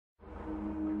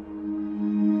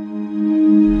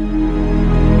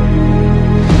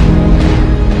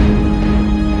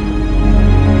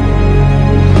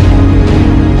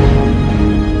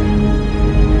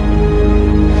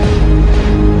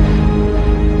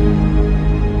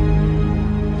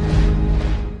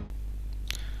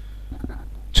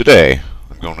Today,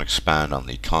 I'm going to expand on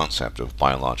the concept of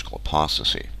biological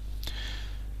apostasy.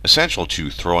 Essential to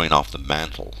throwing off the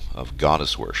mantle of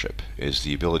goddess worship is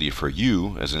the ability for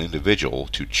you as an individual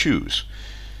to choose,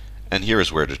 and here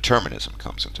is where determinism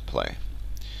comes into play.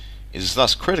 It is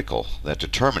thus critical that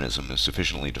determinism is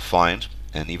sufficiently defined,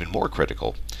 and even more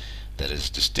critical, that it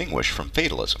is distinguished from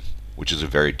fatalism, which is a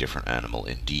very different animal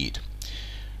indeed.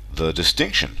 The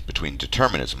distinction between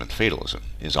determinism and fatalism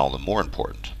is all the more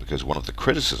important because one of the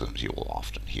criticisms you will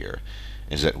often hear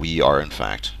is that we are in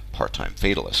fact part-time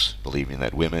fatalists, believing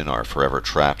that women are forever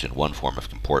trapped in one form of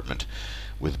comportment,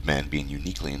 with men being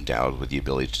uniquely endowed with the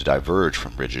ability to diverge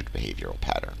from rigid behavioral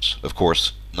patterns. Of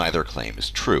course, neither claim is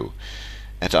true,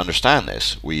 and to understand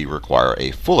this, we require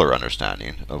a fuller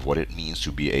understanding of what it means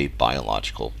to be a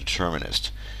biological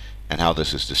determinist, and how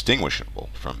this is distinguishable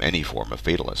from any form of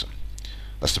fatalism.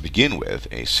 Thus, to begin with,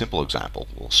 a simple example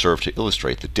will serve to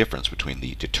illustrate the difference between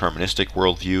the deterministic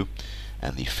worldview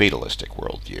and the fatalistic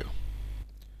worldview.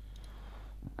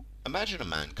 Imagine a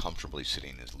man comfortably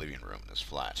sitting in his living room in his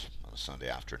flat on a Sunday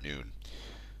afternoon.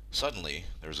 Suddenly,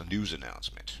 there is a news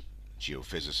announcement.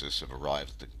 Geophysicists have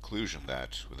arrived at the conclusion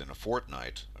that within a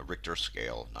fortnight, a Richter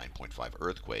scale 9.5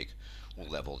 earthquake will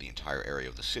level the entire area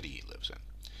of the city he lives in.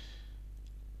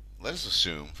 Let us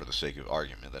assume, for the sake of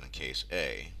argument, that in case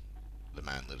A, the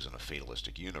man lives in a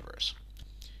fatalistic universe.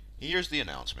 He hears the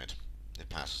announcement, it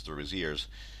passes through his ears,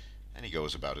 and he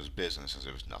goes about his business as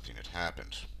if nothing had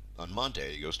happened. On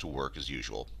Monday, he goes to work as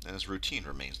usual, and his routine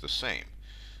remains the same,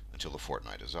 until the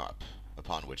fortnight is up,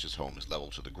 upon which his home is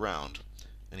leveled to the ground,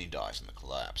 and he dies in the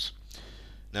collapse.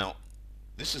 Now,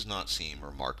 this does not seem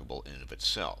remarkable in and of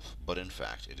itself, but in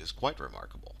fact it is quite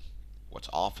remarkable. What's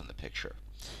off in the picture?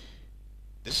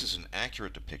 This is an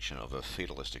accurate depiction of a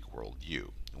fatalistic worldview,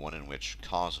 one in which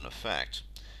cause and effect,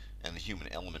 and the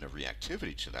human element of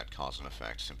reactivity to that cause and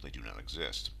effect simply do not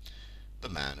exist. The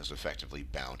man is effectively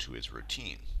bound to his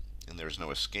routine, and there is no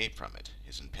escape from it.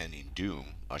 His impending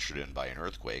doom, ushered in by an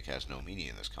earthquake, has no meaning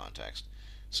in this context,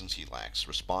 since he lacks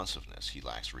responsiveness, he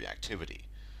lacks reactivity.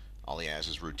 All he has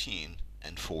is routine,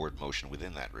 and forward motion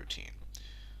within that routine.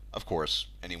 Of course,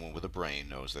 anyone with a brain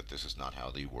knows that this is not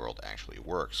how the world actually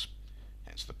works,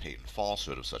 hence the patent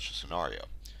falsehood of such a scenario,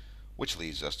 which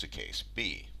leads us to case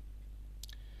B.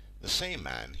 The same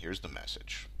man hears the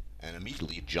message, and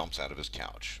immediately jumps out of his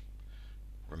couch,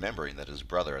 remembering that his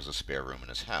brother has a spare room in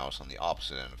his house on the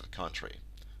opposite end of the country,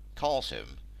 calls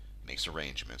him, makes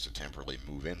arrangements to temporarily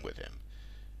move in with him,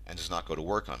 and does not go to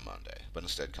work on Monday, but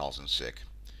instead calls in sick,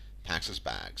 packs his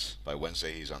bags. By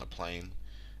Wednesday he's on a plane,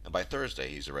 and by Thursday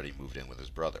he's already moved in with his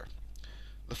brother.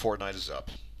 The fortnight is up,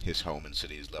 his home and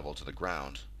city is leveled to the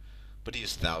ground, but he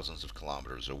is thousands of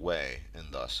kilometers away,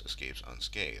 and thus escapes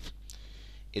unscathed.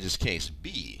 It is case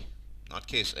B, not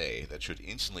case A, that should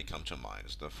instantly come to mind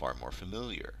as the far more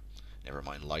familiar, never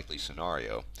mind likely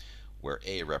scenario, where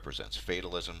A represents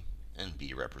fatalism and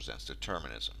B represents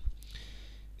determinism.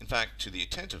 In fact, to the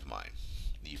attentive mind,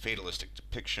 the fatalistic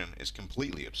depiction is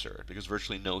completely absurd because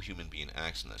virtually no human being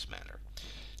acts in this manner.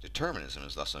 Determinism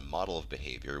is thus a model of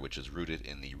behavior which is rooted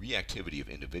in the reactivity of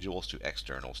individuals to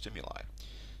external stimuli.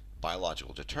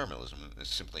 Biological determinism is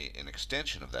simply an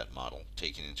extension of that model,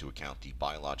 taking into account the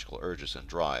biological urges and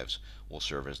drives will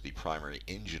serve as the primary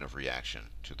engine of reaction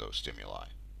to those stimuli.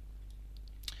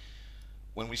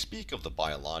 When we speak of the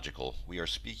biological, we are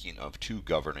speaking of two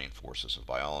governing forces of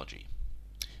biology,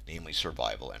 namely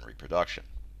survival and reproduction,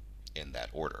 in that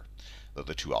order, though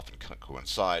the two often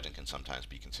coincide and can sometimes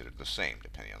be considered the same,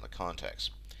 depending on the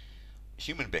context.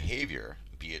 Human behavior,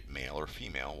 be it male or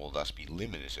female, will thus be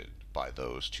limited by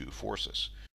those two forces.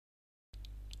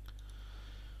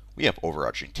 We have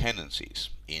overarching tendencies,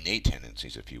 innate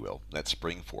tendencies if you will, that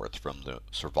spring forth from the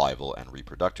survival and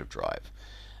reproductive drive,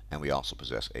 and we also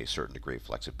possess a certain degree of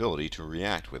flexibility to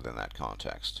react within that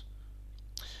context.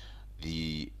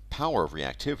 The power of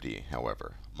reactivity,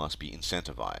 however, must be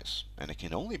incentivized, and it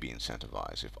can only be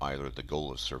incentivized if either the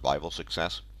goal of survival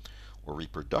success or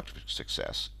reproductive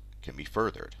success can be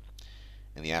furthered.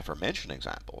 In the aforementioned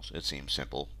examples, it seems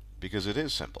simple because it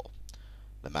is simple.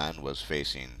 The man was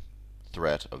facing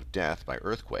threat of death by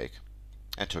earthquake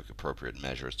and took appropriate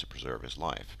measures to preserve his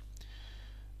life.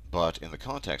 But in the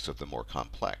context of the more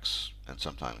complex and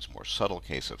sometimes more subtle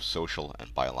case of social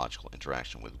and biological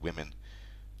interaction with women,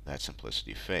 that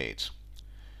simplicity fades.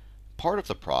 Part of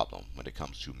the problem when it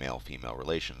comes to male-female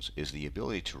relations is the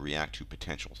ability to react to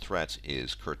potential threats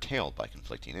is curtailed by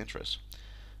conflicting interests.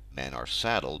 Men are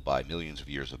saddled by millions of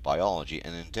years of biology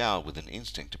and endowed with an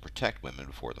instinct to protect women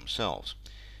before themselves,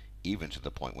 even to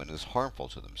the point when it is harmful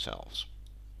to themselves.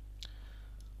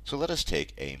 So let us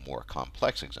take a more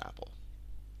complex example.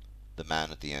 the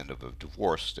man at the end of a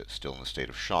divorce still in a state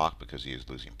of shock because he is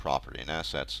losing property and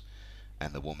assets,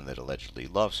 and the woman that allegedly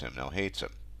loves him now hates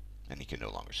him, and he can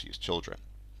no longer see his children.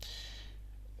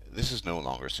 This is no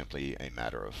longer simply a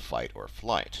matter of fight or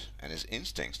flight, and his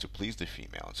instincts to please the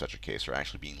female in such a case are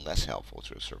actually being less helpful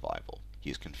to his survival.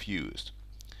 He is confused.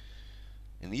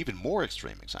 In the even more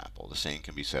extreme example, the same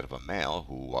can be said of a male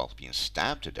who, while being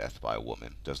stabbed to death by a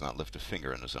woman, does not lift a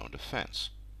finger in his own defense.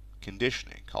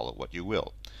 Conditioning, call it what you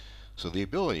will. So the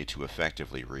ability to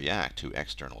effectively react to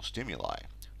external stimuli,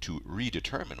 to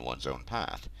redetermine one's own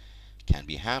path, can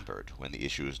be hampered when the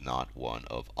issue is not one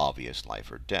of obvious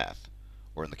life or death,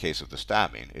 or in the case of the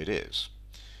stabbing, it is,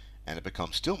 and it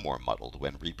becomes still more muddled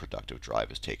when reproductive drive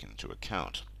is taken into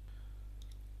account.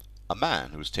 A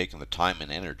man who has taken the time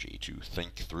and energy to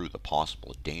think through the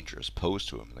possible dangers posed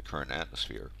to him in the current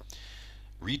atmosphere,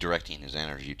 redirecting his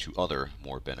energy to other,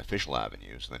 more beneficial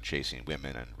avenues than chasing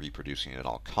women and reproducing at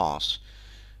all costs,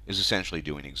 is essentially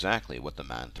doing exactly what the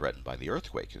man threatened by the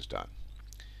earthquake has done.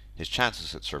 His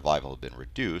chances at survival have been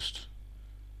reduced,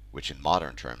 which in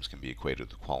modern terms can be equated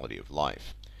with quality of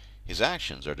life. His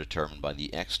actions are determined by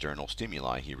the external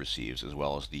stimuli he receives as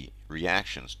well as the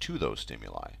reactions to those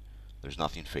stimuli. There's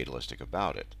nothing fatalistic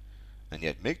about it. And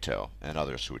yet MGTOW and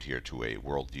others who adhere to a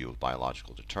worldview of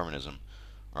biological determinism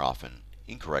are often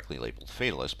incorrectly labeled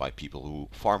fatalists by people who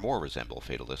far more resemble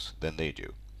fatalists than they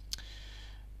do.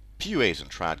 PUAs and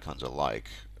tradcons alike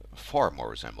far more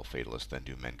resemble fatalists than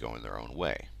do men going their own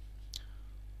way.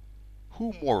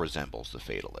 Who more resembles the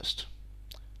fatalist?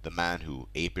 The man who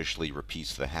apishly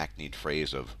repeats the hackneyed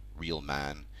phrase of real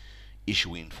man,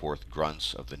 issuing forth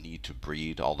grunts of the need to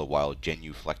breed, all the while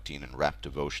genuflecting in rapt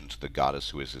devotion to the goddess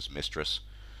who is his mistress?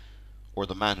 Or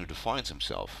the man who defines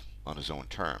himself on his own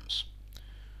terms?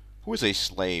 Who is a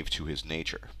slave to his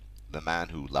nature? The man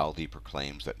who loudly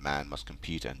proclaims that man must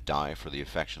compete and die for the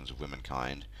affections of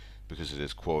womankind, because it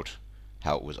is, quote,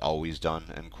 how it was always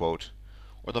done, end quote?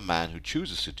 Or the man who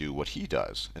chooses to do what he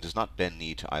does and does not bend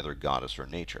knee to either goddess or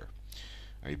nature?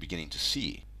 Are you beginning to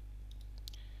see?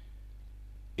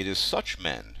 It is such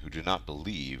men who do not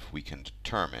believe we can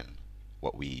determine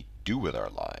what we do with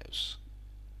our lives,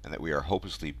 and that we are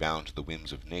hopelessly bound to the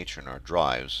whims of nature and our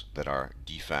drives, that are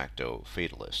de facto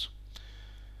fatalists.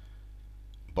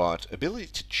 But ability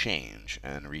to change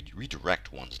and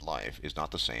redirect one's life is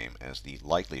not the same as the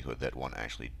likelihood that one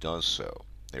actually does so.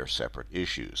 They are separate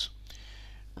issues.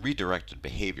 Redirected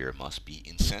behavior must be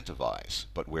incentivized,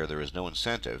 but where there is no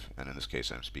incentive, and in this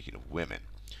case I'm speaking of women,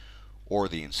 or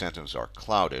the incentives are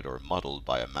clouded or muddled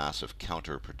by a mass of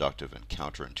counterproductive and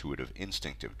counterintuitive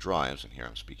instinctive drives, and here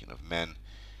I'm speaking of men,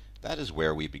 that is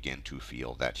where we begin to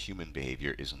feel that human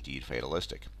behavior is indeed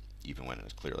fatalistic, even when it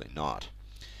is clearly not.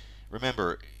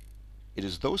 Remember, it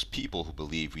is those people who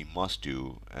believe we must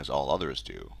do as all others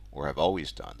do, or have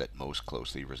always done, that most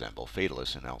closely resemble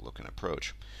fatalists in outlook and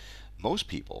approach. Most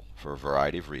people, for a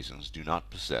variety of reasons, do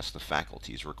not possess the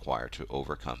faculties required to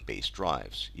overcome base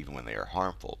drives, even when they are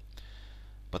harmful.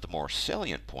 But the more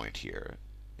salient point here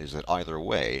is that either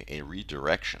way, a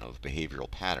redirection of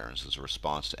behavioral patterns as a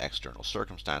response to external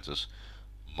circumstances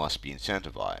must be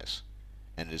incentivized,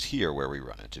 and it is here where we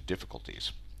run into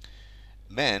difficulties.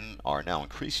 Men are now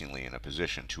increasingly in a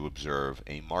position to observe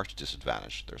a marked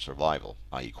disadvantage to their survival,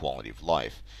 i.e. quality of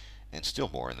life, and still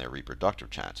more in their reproductive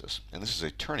chances, and this is a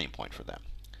turning point for them.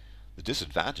 The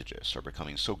disadvantages are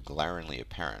becoming so glaringly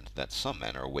apparent that some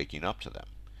men are waking up to them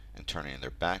and turning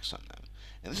their backs on them,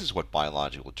 and this is what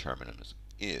biological determinism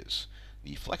is,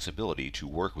 the flexibility to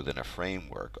work within a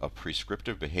framework of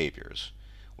prescriptive behaviors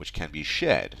which can be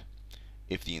shed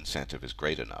if the incentive is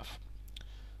great enough.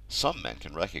 Some men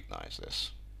can recognize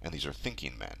this, and these are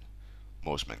thinking men.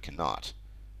 Most men cannot.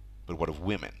 But what of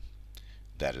women?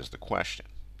 That is the question,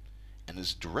 and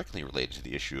is directly related to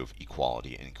the issue of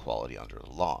equality and equality under the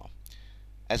law.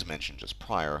 As mentioned just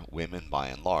prior, women by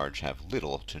and large have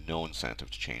little to no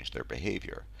incentive to change their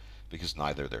behavior, because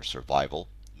neither their survival,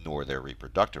 nor their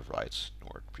reproductive rights,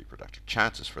 nor reproductive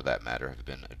chances for that matter, have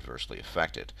been adversely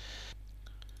affected.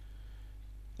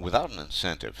 Without an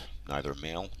incentive, neither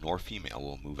male nor female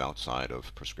will move outside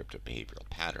of prescriptive behavioral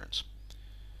patterns.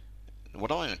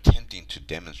 What I'm attempting to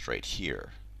demonstrate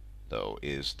here, though,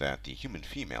 is that the human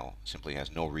female simply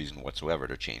has no reason whatsoever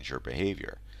to change her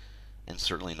behavior, and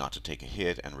certainly not to take a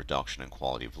hit and reduction in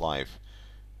quality of life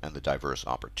and the diverse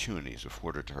opportunities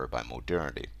afforded to her by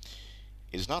modernity.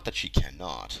 It is not that she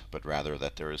cannot, but rather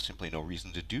that there is simply no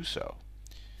reason to do so.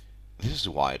 This is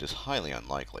why it is highly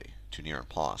unlikely, to near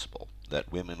impossible,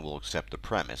 that women will accept the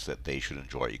premise that they should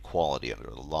enjoy equality under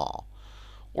the law,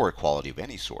 or equality of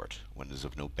any sort, when it is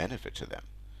of no benefit to them,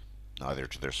 neither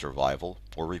to their survival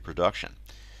or reproduction.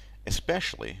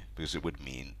 especially because it would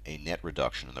mean a net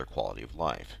reduction in their quality of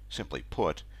life. Simply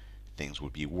put, things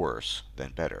would be worse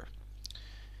than better.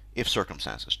 If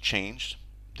circumstances changed,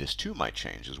 this too might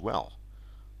change as well.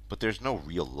 But there's no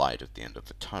real light at the end of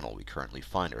the tunnel we currently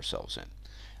find ourselves in,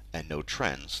 and no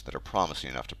trends that are promising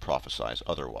enough to prophesize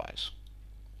otherwise.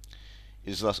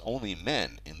 It is thus only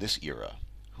men in this era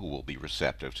who will be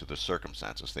receptive to the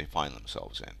circumstances they find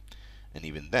themselves in, and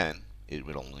even then, it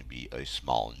would only be a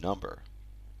small number.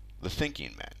 The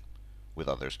thinking men, with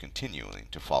others continuing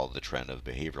to follow the trend of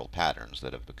behavioral patterns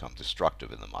that have become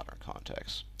destructive in the modern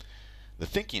context. The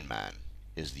thinking man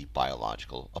is the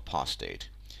biological apostate.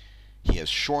 He has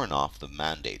shorn off the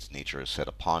mandates nature has set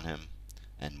upon him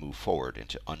and moved forward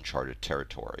into uncharted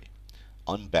territory,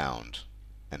 unbound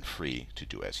and free to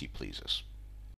do as he pleases.